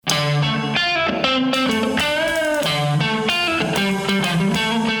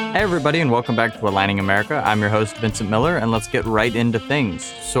Hey everybody, and welcome back to Aligning America. I'm your host, Vincent Miller, and let's get right into things.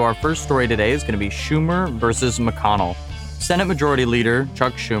 So our first story today is going to be Schumer versus McConnell. Senate Majority Leader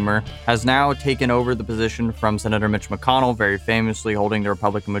Chuck Schumer has now taken over the position from Senator Mitch McConnell, very famously holding the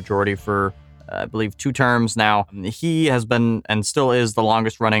Republican majority for, I believe, 2 terms now. He has been and still is the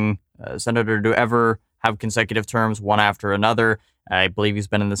longest running senator to ever have consecutive terms, one after another. I believe he's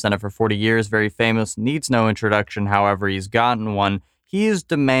been in the Senate for 40 years, very famous, needs no introduction. However, he's gotten one. Mitch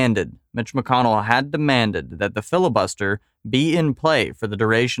McConnell had demanded that the filibuster be in play for the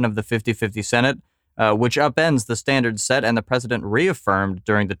duration of the 50-50 Senate, which upends the standard set and the president reaffirmed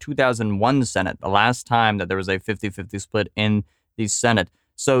during the 2001 Senate, the last time that there was a 50-50 split in the Senate.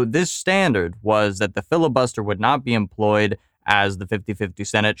 So this standard was that the filibuster would not be employed as the 50-50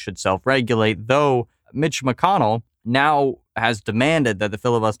 Senate should self-regulate, though Mitch McConnell now has demanded that the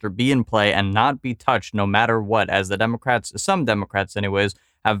filibuster be in play and not be touched no matter what, as the Democrats, some Democrats anyways,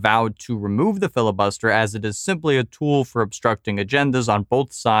 have vowed to remove the filibuster as it is simply a tool for obstructing agendas on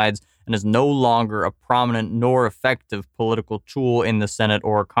both sides and is no longer a prominent nor effective political tool in the Senate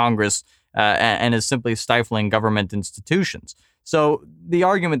or Congress and is simply stifling government institutions. So the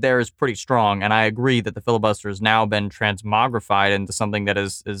argument there is pretty strong, and I agree that the filibuster has now been transmogrified into something that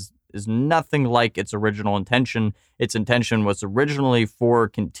is nothing like its original intention. Its intention was originally for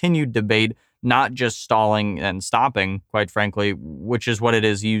continued debate, not just stalling and stopping, quite frankly, which is what it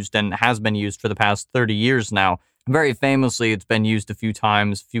is used and has been used for the past 30 years now. Very famously, it's been used a few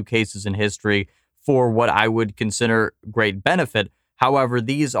times, few cases in history for what I would consider great benefit. However,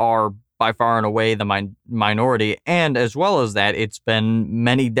 these are by far and away the minority, and as well as that, it's been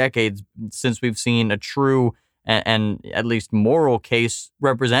many decades since we've seen a true and at least moral case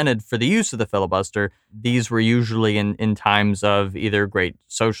represented for the use of the filibuster. These were usually in times of either great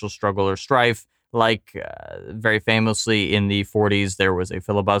social struggle or strife, like very famously in the 40s, there was a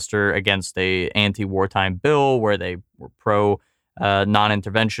filibuster against a anti-wartime bill where they were pro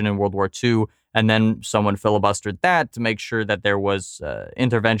non-intervention in World War II. And then someone filibustered that to make sure that there was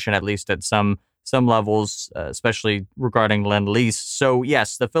intervention, at least at some levels, especially regarding Lend-Lease. So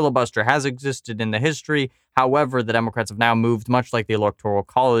yes, the filibuster has existed in the history. However, the Democrats have now moved, much like the Electoral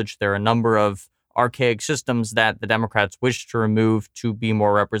College. There are a number of archaic systems that the Democrats wish to remove to be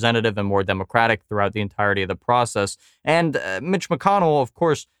more representative and more democratic throughout the entirety of the process. And Mitch McConnell, of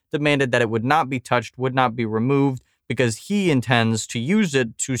course, demanded that it would not be touched, would not be removed, because he intends to use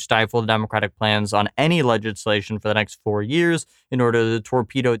it to stifle the Democratic plans on any legislation for the next 4 years in order to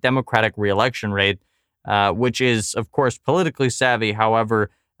torpedo Democratic reelection rate, which is, of course, politically savvy, however,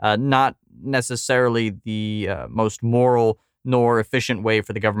 not necessarily the most moral nor efficient way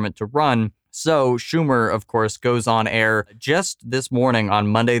for the government to run. So Schumer, of course, goes on air just this morning on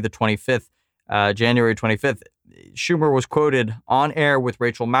Monday, the 25th, January 25th. Schumer was quoted on air with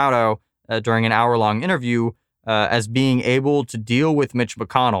Rachel Maddow during an hour-long interview as being able to deal with Mitch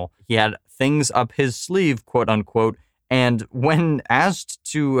McConnell. He had things up his sleeve, quote unquote. And when asked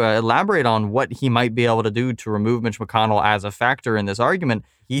to elaborate on what he might be able to do to remove Mitch McConnell as a factor in this argument,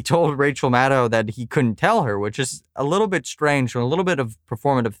 he told Rachel Maddow that he couldn't tell her, which is a little bit strange and a little bit of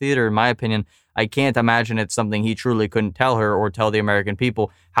performative theater, in my opinion. I can't imagine it's something he truly couldn't tell her or tell the American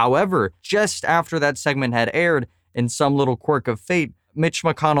people. However, just after that segment had aired, in some little quirk of fate, Mitch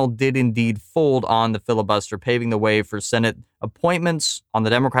McConnell did indeed fold on the filibuster, paving the way for Senate appointments on the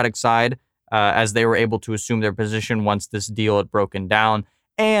Democratic side, as they were able to assume their position once this deal had broken down.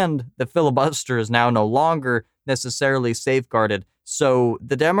 And the filibuster is now no longer necessarily safeguarded. So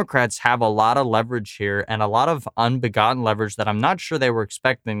the Democrats have a lot of leverage here, and a lot of unbegotten leverage that I'm not sure they were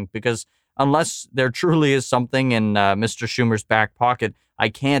expecting, because unless there truly is something in Mr. Schumer's back pocket, I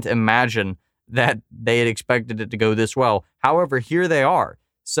can't imagine that they had expected it to go this well. However, here they are.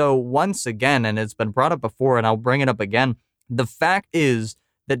 So once again, and it's been brought up before, and I'll bring it up again, the fact is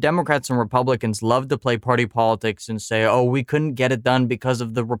that Democrats and Republicans love to play party politics and say, oh, we couldn't get it done because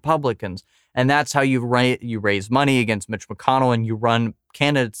of the Republicans. And that's how you raise money against Mitch McConnell, and you run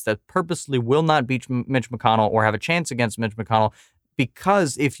candidates that purposely will not beat Mitch McConnell or have a chance against Mitch McConnell.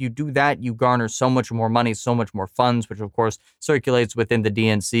 Because if you do that, you garner so much more money, so much more funds, which of course circulates within the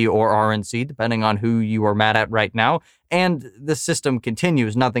DNC or RNC, depending on who you are mad at right now. And the system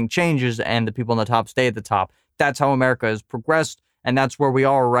continues, nothing changes, and the people on the top stay at the top. That's how America has progressed, and that's where we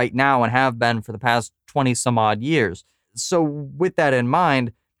are right now and have been for the past 20 some odd years. So with that in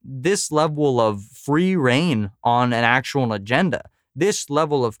mind, this level of free reign on an actual agenda, this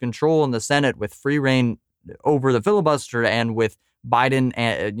level of control in the Senate with free reign over the filibuster and with Biden,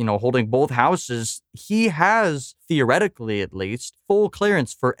 holding both houses, he has, theoretically at least, full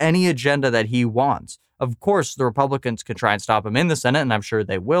clearance for any agenda that he wants. Of course, the Republicans can try and stop him in the Senate, and I'm sure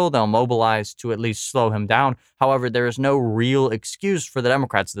they will. They'll mobilize to at least slow him down. However, there is no real excuse for the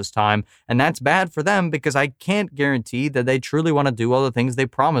Democrats this time, and that's bad for them because I can't guarantee that they truly want to do all the things they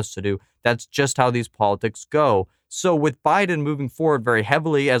promised to do. That's just how these politics go. So with Biden moving forward very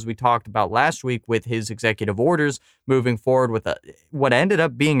heavily, as we talked about last week with his executive orders, moving forward with what ended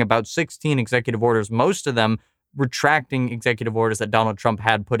up being about 16 executive orders, most of them retracting executive orders that Donald Trump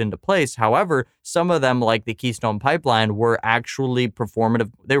had put into place. However, some of them, like the Keystone Pipeline, were actually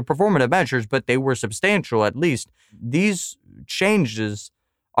performative. They were performative measures, but they were substantial at least. These changes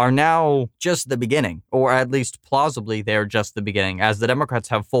are now just the beginning, or at least plausibly they're just the beginning, as the Democrats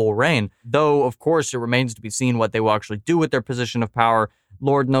have full reign. Though, of course, it remains to be seen what they will actually do with their position of power.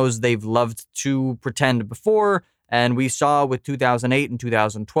 Lord knows they've loved to pretend before, and we saw with 2008 and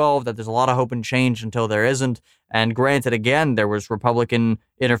 2012 that there's a lot of hope and change until there isn't. And granted, again, there was Republican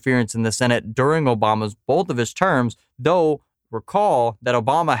interference in the Senate during both of his terms, though recall that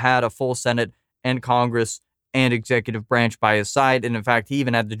Obama had a full Senate and Congress and executive branch by his side. And in fact, he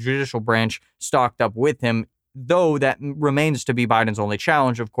even had the judicial branch stocked up with him, though that remains to be Biden's only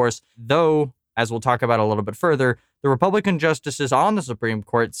challenge, of course, though, as we'll talk about a little bit further, the Republican justices on the Supreme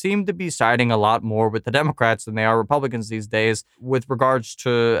Court seem to be siding a lot more with the Democrats than they are Republicans these days with regards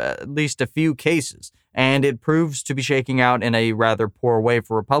to at least a few cases. And it proves to be shaking out in a rather poor way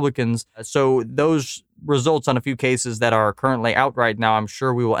for Republicans. So those results on a few cases that are currently out right now, I'm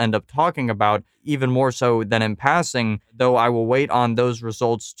sure we will end up talking about even more so than in passing, though I will wait on those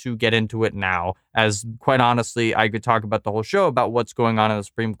results to get into it now, as quite honestly, I could talk about the whole show about what's going on in the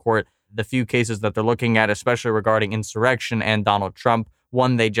Supreme Court, the few cases that they're looking at, especially regarding insurrection and Donald Trump,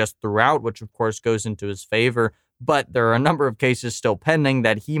 one they just threw out, which of course goes into his favor. But there are a number of cases still pending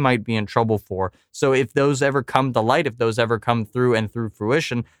that he might be in trouble for. So if those ever come to light, if those ever come through and through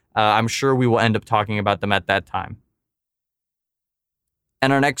fruition, I'm sure we will end up talking about them at that time.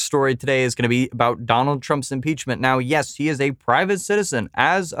 And our next story today is going to be about Donald Trump's impeachment. Now, yes, he is a private citizen.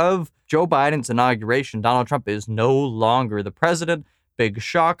 As of Joe Biden's inauguration, Donald Trump is no longer the president. Big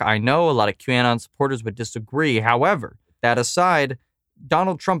shock. I know a lot of QAnon supporters would disagree. However, that aside,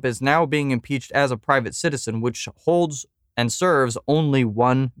 Donald Trump is now being impeached as a private citizen, which holds and serves only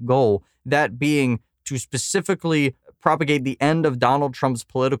one goal, that being to specifically propagate the end of Donald Trump's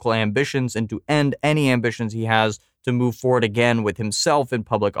political ambitions and to end any ambitions he has to move forward again with himself in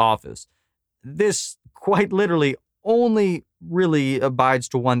public office. This quite literally only really abides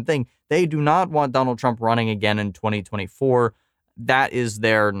to one thing. They do not want Donald Trump running again in 2024. That is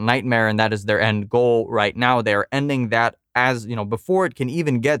their nightmare and that is their end goal right now. They're ending that before it can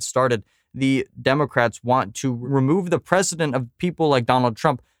even get started. The Democrats want to remove the precedent of people like Donald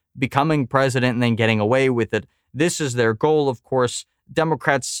Trump becoming president and then getting away with it. This is their goal, of course.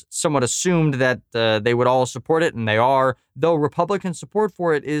 Democrats somewhat assumed that they would all support it, and they are, though Republican support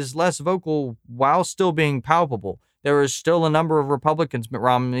for it is less vocal while still being palpable. There is still a number of Republicans. Mitt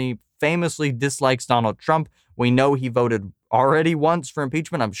Romney famously dislikes Donald Trump. We know he voted already once for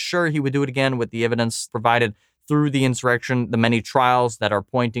impeachment. I'm sure he would do it again with the evidence provided through the insurrection, the many trials that are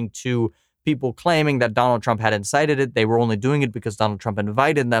pointing to people claiming that Donald Trump had incited it. They were only doing it because Donald Trump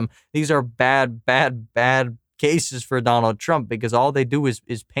invited them. These are bad cases for Donald Trump because all they do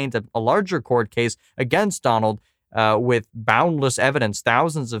is paint a larger court case against Donald with boundless evidence,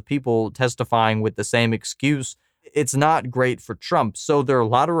 thousands of people testifying with the same excuse. It's not great for Trump. So there are a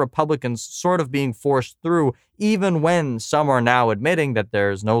lot of Republicans sort of being forced through, even when some are now admitting that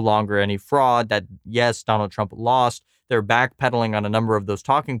there's no longer any fraud, that yes, Donald Trump lost. They're backpedaling on a number of those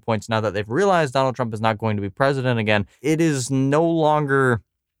talking points now that they've realized Donald Trump is not going to be president again. It is no longer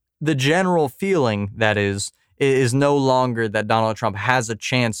the general feeling that is no longer that Donald Trump has a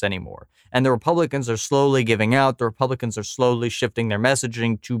chance anymore. And the Republicans are slowly giving out. The Republicans are slowly shifting their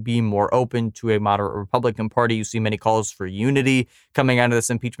messaging to be more open to a moderate Republican Party. You see many calls for unity coming out of this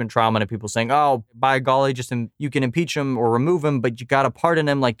impeachment trial. Many people saying, oh, by golly, you can impeach him or remove him, but you got to pardon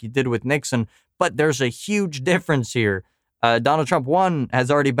him like you did with Nixon. But there's a huge difference here. Donald Trump, one, has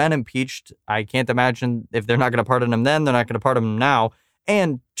already been impeached. I can't imagine if they're not going to pardon him then, they're not going to pardon him now.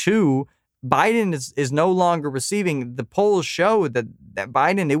 And two, Biden is no longer receiving. The polls show that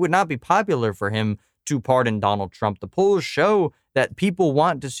Biden, it would not be popular for him to pardon Donald Trump. The polls show that people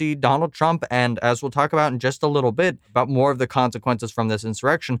want to see Donald Trump, and as we'll talk about in just a little bit, about more of the consequences from this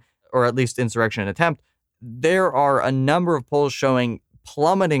insurrection, or at least insurrection attempt, there are a number of polls showing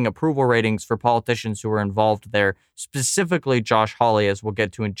plummeting approval ratings for politicians who are involved there, specifically Josh Hawley, as we'll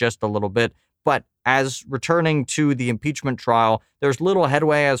get to in just a little bit. But as returning to the impeachment trial, there's little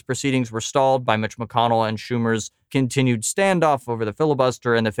headway as proceedings were stalled by Mitch McConnell and Schumer's continued standoff over the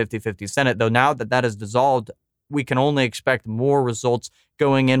filibuster in the 50-50 Senate. Though now that that is dissolved, we can only expect more results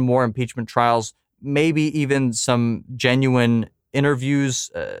going in, more impeachment trials, maybe even some genuine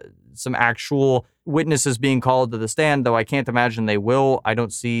interviews, some actual witnesses being called to the stand, though I can't imagine they will. I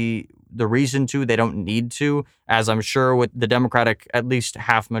don't see the reason to. They don't need to, as I'm sure with the Democratic at least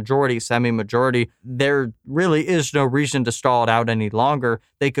half majority, semi-majority, there really is no reason to stall it out any longer.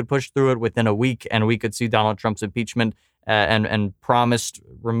 They could push through it within a week, and we could see Donald Trump's impeachment and promised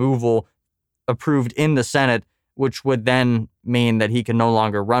removal approved in the Senate, which would then mean that he can no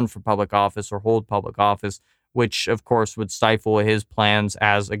longer run for public office or hold public office, which, of course, would stifle his plans,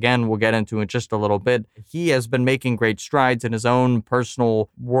 as, again, we'll get into in just a little bit. He has been making great strides in his own personal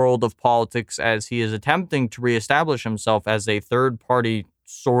world of politics as he is attempting to reestablish himself as a third-party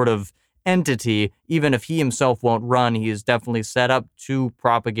sort of entity. Even if he himself won't run, he is definitely set up to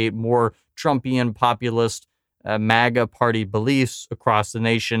propagate more Trumpian populist MAGA party beliefs across the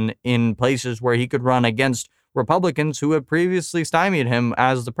nation in places where he could run against Republicans who had previously stymied him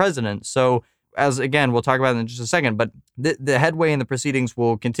as the president. So, as again, we'll talk about it in just a second, but the headway in the proceedings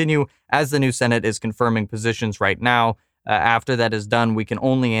will continue as the new Senate is confirming positions right now. After that is done, we can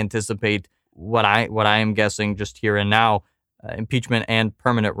only anticipate what I am guessing just here and now, impeachment and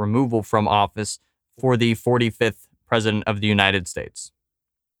permanent removal from office for the 45th President of the United States.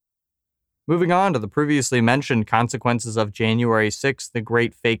 Moving on to the previously mentioned consequences of January 6th, the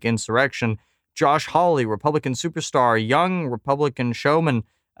great fake insurrection, Josh Hawley, Republican superstar, young Republican showman,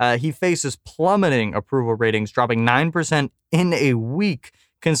 he faces plummeting approval ratings, dropping 9% in a week,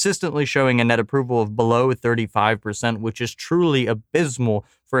 consistently showing a net approval of below 35%, which is truly abysmal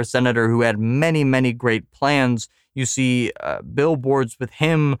for a senator who had many, many great plans. You see billboards with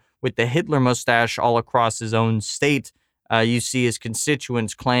him with the Hitler mustache all across his own state. You see his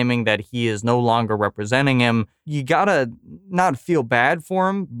constituents claiming that he is no longer representing him. You gotta not feel bad for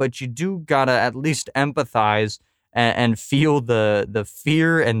him, but you do gotta at least empathize and feel the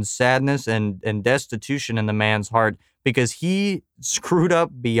fear and sadness and destitution in the man's heart, because he screwed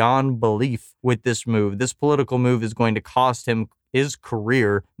up beyond belief with this move. This political move is going to cost him his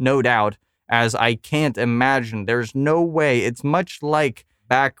career, no doubt, as I can't imagine. There's no way. It's much like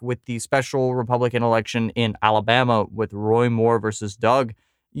back with the special Republican election in Alabama with Roy Moore versus Doug.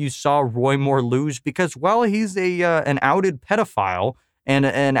 You saw Roy Moore lose because, well, he's an outed pedophile and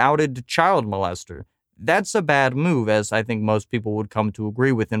an outed child molester. That's a bad move, as I think most people would come to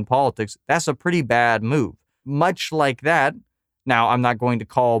agree with in politics. That's a pretty bad move. Much like that, now I'm not going to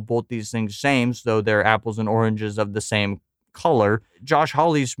call both these things same, though they're apples and oranges of the same color. Josh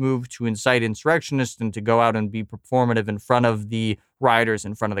Hawley's move to incite insurrectionists and to go out and be performative in front of the rioters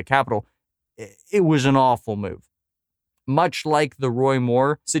in front of the Capitol, it was an awful move. Much like the Roy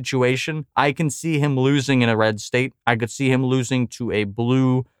Moore situation, I can see him losing in a red state. I could see him losing to a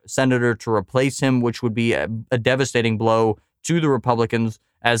blue senator to replace him, which would be a devastating blow to the Republicans,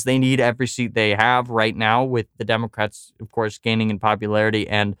 as they need every seat they have right now, with the Democrats, of course, gaining in popularity,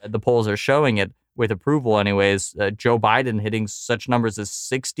 and the polls are showing it with approval anyways. Joe Biden hitting such numbers as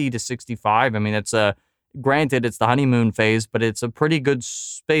 60 to 65. I mean, it's granted, it's the honeymoon phase, but it's a pretty good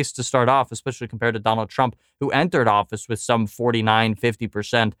space to start off, especially compared to Donald Trump, who entered office with some 49,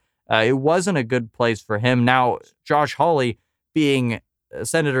 50%. It wasn't a good place for him. Now, Josh Hawley, being a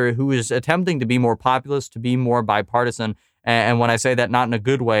senator who is attempting to be more populist, to be more bipartisan, and when I say that, not in a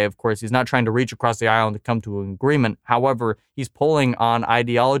good way, of course, he's not trying to reach across the aisle and to come to an agreement. However, he's pulling on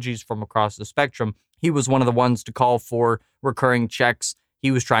ideologies from across the spectrum. He was one of the ones to call for recurring checks. He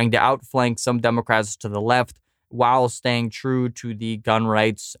was trying to outflank some Democrats to the left while staying true to the gun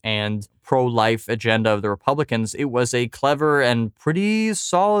rights and pro-life agenda of the Republicans. It was a clever and pretty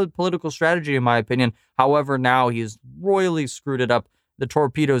solid political strategy, in my opinion. However, now he's royally screwed it up. The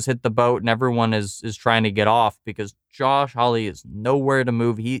torpedoes hit the boat and everyone is trying to get off because Josh Hawley is nowhere to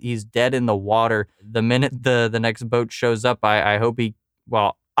move. He's dead in the water. The minute the next boat shows up, I hope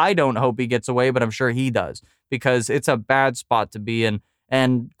I don't hope he gets away, but I'm sure he does, because it's a bad spot to be in.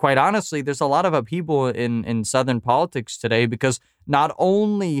 And quite honestly, there's a lot of upheaval in Southern politics today, because not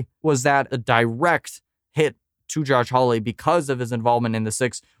only was that a direct hit to Josh Hawley because of his involvement in the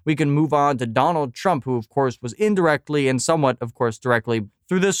 6, we can move on to Donald Trump, who, of course, was indirectly and somewhat, of course, directly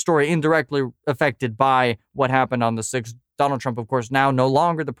through this story, indirectly affected by what happened on the 6th. Donald Trump, of course, now no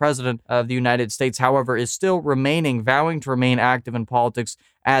longer the president of the United States, however, is still vowing to remain active in politics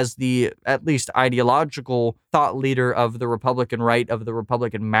as the, at least ideological thought leader of the Republican right, of the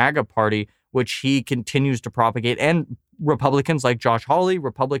Republican MAGA party, which he continues to propagate. And Republicans like Josh Hawley,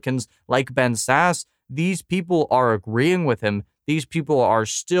 Republicans like Ben Sasse, these people are agreeing with him. These people are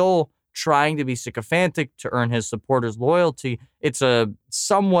still trying to be sycophantic to earn his supporters' loyalty. It's a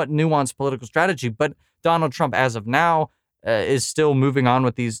somewhat nuanced political strategy, but Donald Trump, as of now, is still moving on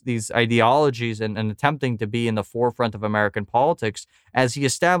with these ideologies and attempting to be in the forefront of American politics, as he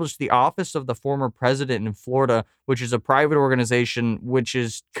established the office of the former president in Florida, which is a private organization which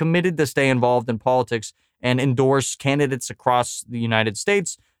is committed to stay involved in politics and endorse candidates across the United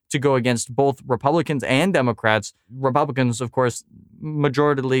States to go against both Republicans and Democrats. Republicans, of course,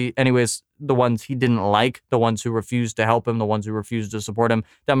 majoritarily, anyways, the ones he didn't like, the ones who refused to help him, the ones who refused to support him.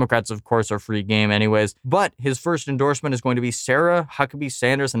 Democrats, of course, are free game anyways. But his first endorsement is going to be Sarah Huckabee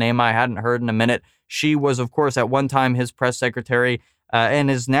Sanders, a name I hadn't heard in a minute. She was, of course, at one time his press secretary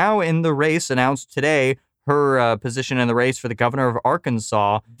and is now in the race, announced today her position in the race for the governor of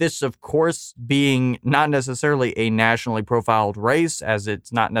Arkansas. This, of course, being not necessarily a nationally profiled race, as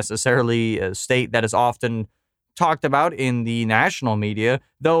it's not necessarily a state that is often talked about in the national media,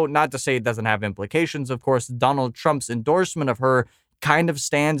 though not to say it doesn't have implications. Of course, Donald Trump's endorsement of her kind of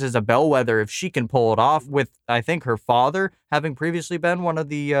stands as a bellwether if she can pull it off, with, I think, her father having previously been one of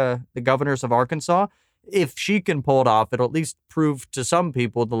the governors of Arkansas. If she can pull it off, it'll at least prove to some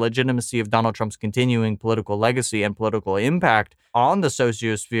people the legitimacy of Donald Trump's continuing political legacy and political impact on the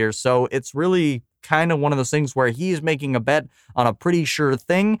sociosphere. So it's really kind of one of those things where he's making a bet on a pretty sure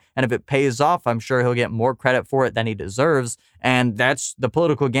thing. And if it pays off, I'm sure he'll get more credit for it than he deserves. And that's the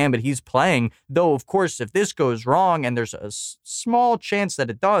political gambit he's playing. Though, of course, if this goes wrong, and there's a small chance that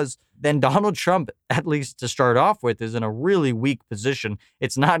it does, then Donald Trump, at least to start off with, is in a really weak position.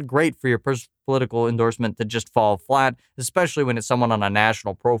 It's not great for your political endorsement to just fall flat, especially when it's someone on a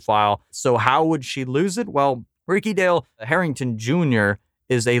national profile. So how would she lose it? Well, Ricky Dale Harrington Jr.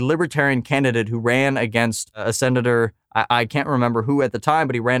 is a libertarian candidate who ran against a senator. I can't remember who at the time,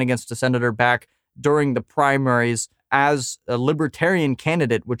 but he ran against a senator back during the primaries as a libertarian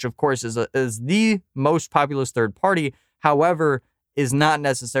candidate, which, of course, is the most populous third party. However, is not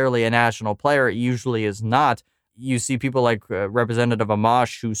necessarily a national player. It usually is not. You see people like Representative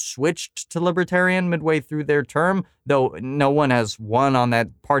Amash, who switched to libertarian midway through their term, though no one has won on that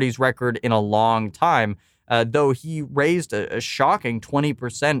party's record in a long time. Though he raised a shocking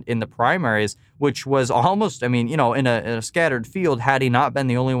 20% in the primaries, which was almost, in a scattered field, had he not been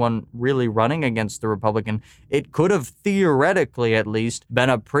the only one really running against the Republican, it could have theoretically at least been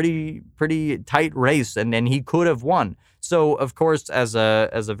a pretty tight race, and he could have won. So, of course, as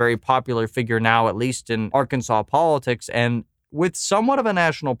a very popular figure now, at least in Arkansas politics, and with somewhat of a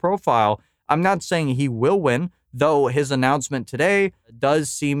national profile, I'm not saying he will win, though his announcement today does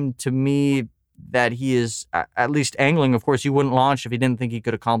seem to me that he is at least angling. Of course, he wouldn't launch if he didn't think he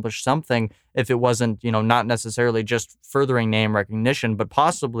could accomplish something, if it wasn't, not necessarily just furthering name recognition, but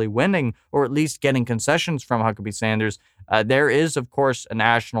possibly winning, or at least getting concessions from Huckabee Sanders. There is, of course, a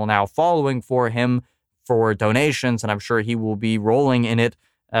national now following for him for donations, and I'm sure he will be rolling in it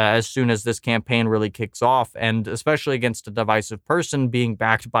as soon as this campaign really kicks off, and especially against a divisive person being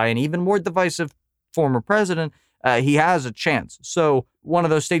backed by an even more divisive former president, he has a chance. So one of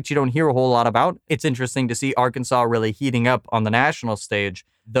those states you don't hear a whole lot about. It's interesting to see Arkansas really heating up on the national stage,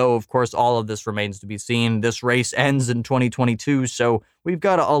 though, of course, all of this remains to be seen. This race ends in 2022, so we've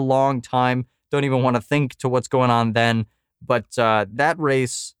got a long time. Don't even want to think to what's going on then, but that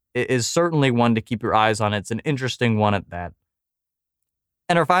race is certainly one to keep your eyes on. It's an interesting one at that.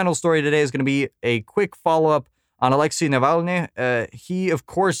 And our final story today is going to be a quick follow-up on Alexei Navalny. He, of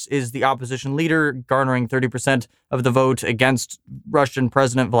course, is the opposition leader, garnering 30% of the vote against Russian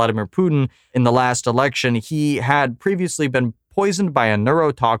President Vladimir Putin in the last election. He had previously been poisoned by a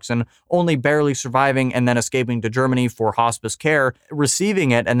neurotoxin, only barely surviving and then escaping to Germany for hospice care,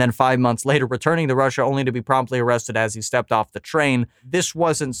 receiving it, and then 5 months later returning to Russia only to be promptly arrested as he stepped off the train. This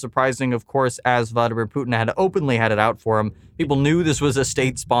wasn't surprising, of course, as Vladimir Putin had openly had it out for him. People knew this was a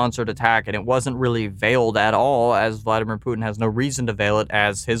state-sponsored attack, and it wasn't really veiled at all, as Vladimir Putin has no reason to veil it,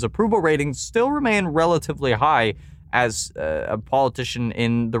 as his approval ratings still remain relatively high as a politician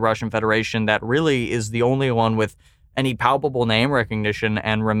in the Russian Federation that really is the only one with any palpable name recognition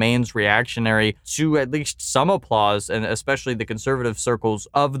and remains reactionary to at least some applause, and especially the conservative circles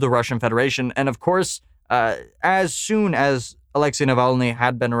of the Russian Federation. And of course, As soon as Alexei Navalny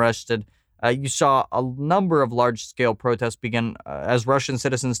had been arrested, you saw a number of large-scale protests begin as Russian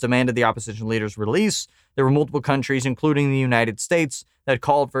citizens demanded the opposition leader's release. There were multiple countries, including the United States, that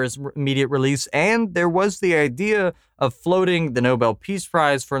called for his immediate release, and there was the idea of floating the Nobel Peace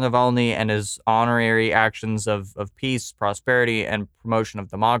Prize for Navalny and his honorary actions of peace, prosperity, and promotion of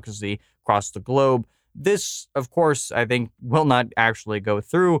democracy across the globe. This, of course, I think will not actually go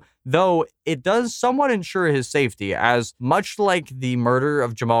through, though it does somewhat ensure his safety, as much like the murder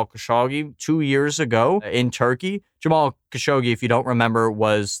of Jamal Khashoggi 2 years ago in Turkey. Jamal Khashoggi, if you don't remember,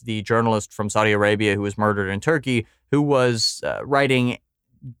 was the journalist from Saudi Arabia who was murdered in Turkey, who was writing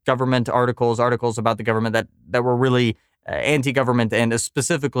government articles about the government that were really anti-government and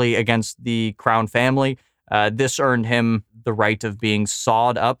specifically against the crown family. This earned him the right of being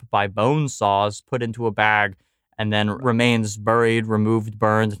sawed up by bone saws, put into a bag, and then remains buried, removed,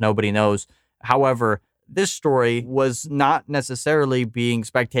 burned, nobody knows. However, this story was not necessarily being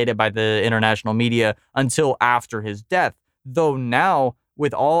spectated by the international media until after his death, though now,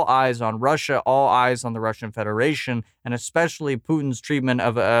 with all eyes on Russia, all eyes on the Russian Federation, and especially Putin's treatment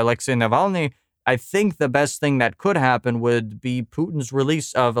of Alexei Navalny, I think the best thing that could happen would be Putin's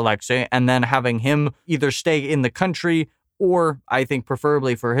release of Alexei and then having him either stay in the country or, I think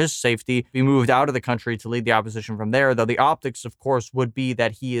preferably for his safety, be moved out of the country to lead the opposition from there, though the optics, of course, would be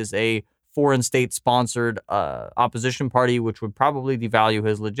that he is a foreign state-sponsored opposition party, which would probably devalue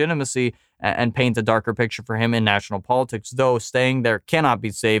his legitimacy and paint a darker picture for him in national politics, though staying there cannot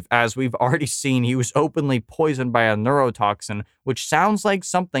be safe. As we've already seen, he was openly poisoned by a neurotoxin, which sounds like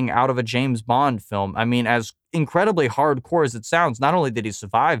something out of a James Bond film. I mean, as incredibly hardcore as it sounds, not only did he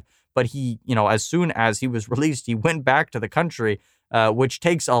survive, but he, as soon as he was released, he went back to the country, which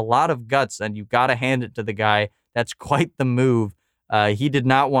takes a lot of guts, and you got to hand it to the guy. That's quite the move. He did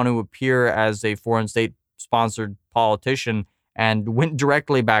not want to appear as a foreign state-sponsored politician and went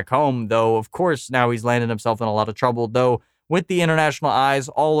directly back home, though, of course, now he's landed himself in a lot of trouble. Though, with the international eyes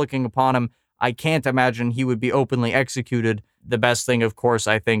all looking upon him, I can't imagine he would be openly executed. The best thing, of course,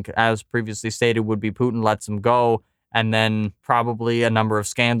 I think, as previously stated, would be Putin lets him go, and then probably a number of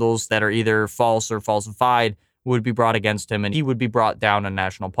scandals that are either false or falsified would be brought against him, and he would be brought down in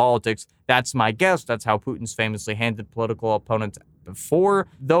national politics. That's my guess. That's how Putin's famously handled political opponents before,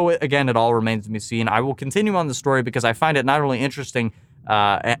 though, again, it all remains to be seen. I will continue on the story because I find it not only interesting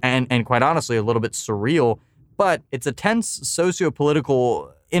and quite honestly a little bit surreal, but it's a tense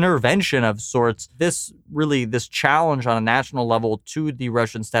socio-political intervention of sorts. This challenge on a national level to the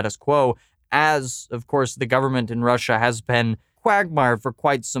Russian status quo, as, of course, the government in Russia has been quagmired for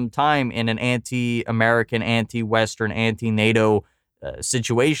quite some time in an anti-American, anti-Western, anti-NATO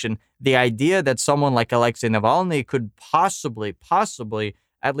situation. The idea that someone like Alexei Navalny could possibly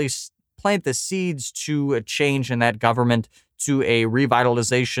at least plant the seeds to a change in that government, to a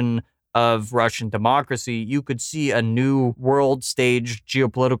revitalization of Russian democracy, you could see a new world stage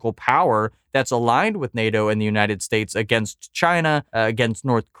geopolitical power that's aligned with NATO and the United States against China, against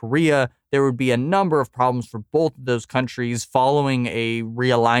North Korea. There would be a number of problems for both of those countries following a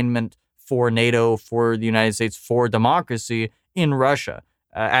realignment for NATO, for the United States, for democracy in Russia,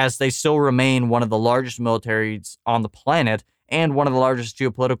 as they still remain one of the largest militaries on the planet and one of the largest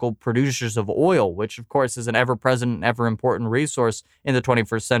geopolitical producers of oil, which, of course, is an ever-present, ever-important resource in the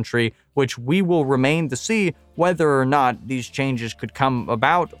 21st century, which we will remain to see whether or not these changes could come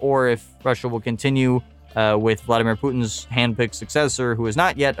about, or if Russia will continue with Vladimir Putin's handpicked successor, who has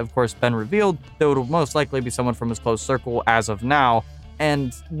not yet, of course, been revealed, though it will most likely be someone from his close circle as of now.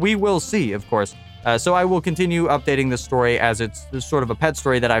 And we will see, of course. So I will continue updating this story as it's sort of a pet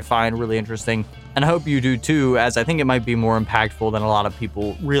story that I find really interesting. And I hope you do too, as I think it might be more impactful than a lot of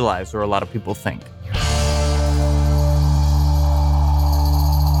people realize or a lot of people think.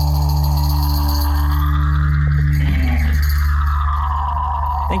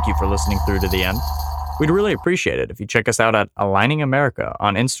 Thank you for listening through to the end. We'd really appreciate it if you check us out at Aligning America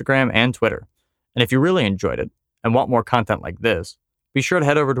on Instagram and Twitter. And if you really enjoyed it and want more content like this, be sure to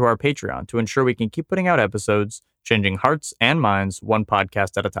head over to our Patreon to ensure we can keep putting out episodes, changing hearts and minds one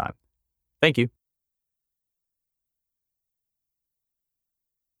podcast at a time. Thank you.